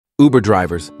Uber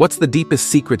drivers, what's the deepest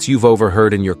secrets you've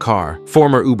overheard in your car?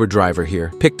 Former Uber driver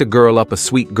here. Picked a girl up, a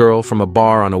sweet girl, from a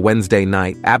bar on a Wednesday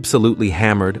night, absolutely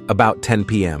hammered, about 10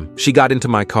 p.m. She got into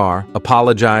my car,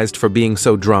 apologized for being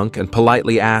so drunk, and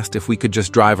politely asked if we could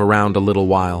just drive around a little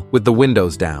while, with the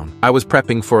windows down. I was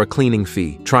prepping for a cleaning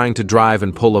fee, trying to drive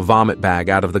and pull a vomit bag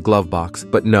out of the glove box,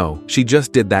 but no, she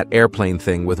just did that airplane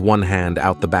thing with one hand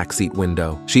out the backseat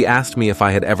window. She asked me if I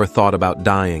had ever thought about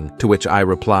dying, to which I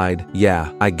replied,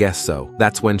 yeah, I guess so.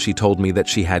 That's when she told me that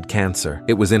she had cancer.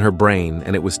 It was in her brain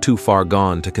and it was too far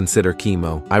gone to consider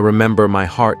chemo. I remember my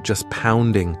heart just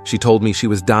pounding. She told me she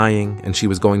was dying and she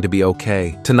was going to be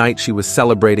okay. Tonight she was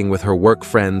celebrating with her work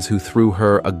friends who threw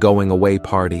her a going away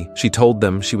party. She told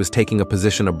them she was taking a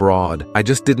position abroad. I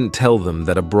just didn't tell them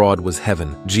that abroad was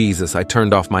heaven. Jesus, I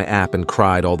turned off my app and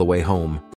cried all the way home.